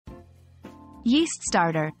Yeast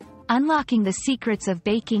Starter, unlocking the secrets of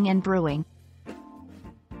baking and brewing.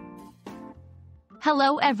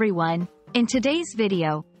 Hello everyone. In today's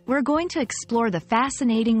video, we're going to explore the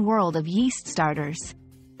fascinating world of yeast starters.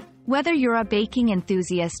 Whether you're a baking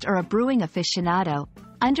enthusiast or a brewing aficionado,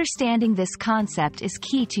 understanding this concept is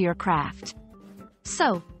key to your craft.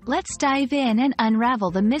 So, let's dive in and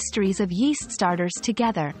unravel the mysteries of yeast starters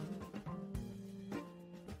together.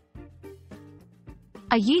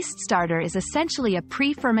 A yeast starter is essentially a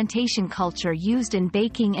pre-fermentation culture used in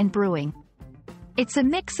baking and brewing. It's a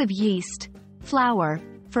mix of yeast, flour,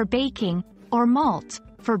 for baking, or malt,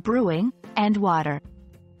 for brewing, and water.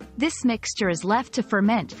 This mixture is left to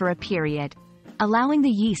ferment for a period, allowing the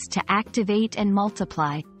yeast to activate and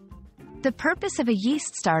multiply. The purpose of a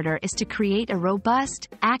yeast starter is to create a robust,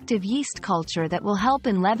 active yeast culture that will help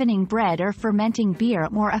in leavening bread or fermenting beer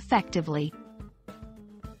more effectively.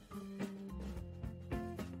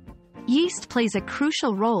 Yeast plays a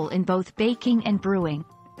crucial role in both baking and brewing.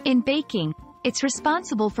 In baking, it's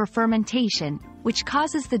responsible for fermentation, which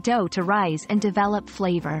causes the dough to rise and develop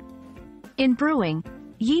flavor. In brewing,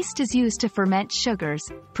 yeast is used to ferment sugars,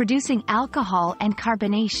 producing alcohol and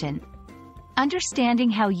carbonation. Understanding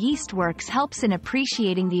how yeast works helps in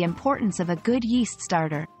appreciating the importance of a good yeast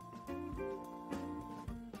starter.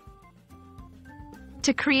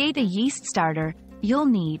 To create a yeast starter, you'll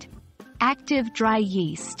need active dry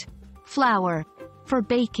yeast, flour, for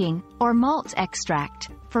baking, or malt extract,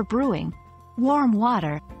 for brewing, warm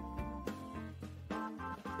water.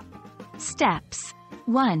 Steps.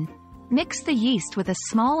 1. Mix the yeast with a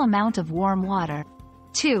small amount of warm water.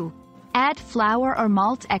 2. Add flour or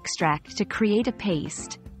malt extract to create a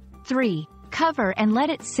paste. 3. Cover and let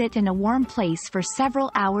it sit in a warm place for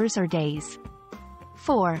several hours or days.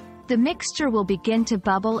 4. The mixture will begin to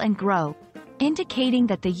bubble and grow, indicating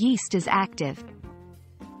that the yeast is active.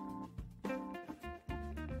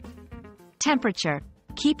 Temperature.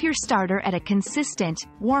 Keep your starter at a consistent,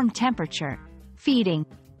 warm temperature. Feeding.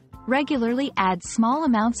 Regularly add small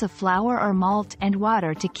amounts of flour or malt and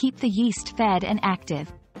water to keep the yeast fed and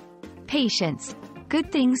active. Patience.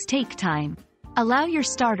 Good things take time. Allow your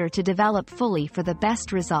starter to develop fully for the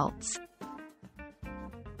best results.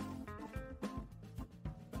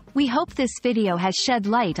 We hope this video has shed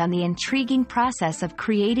light on the intriguing process of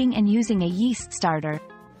creating and using a yeast starter.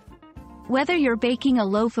 Whether you're baking a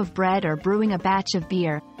loaf of bread or brewing a batch of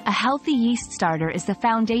beer, a healthy yeast starter is the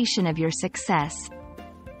foundation of your success.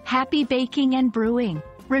 Happy baking and brewing!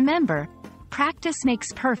 Remember, practice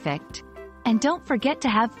makes perfect, and don't forget to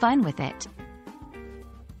have fun with it.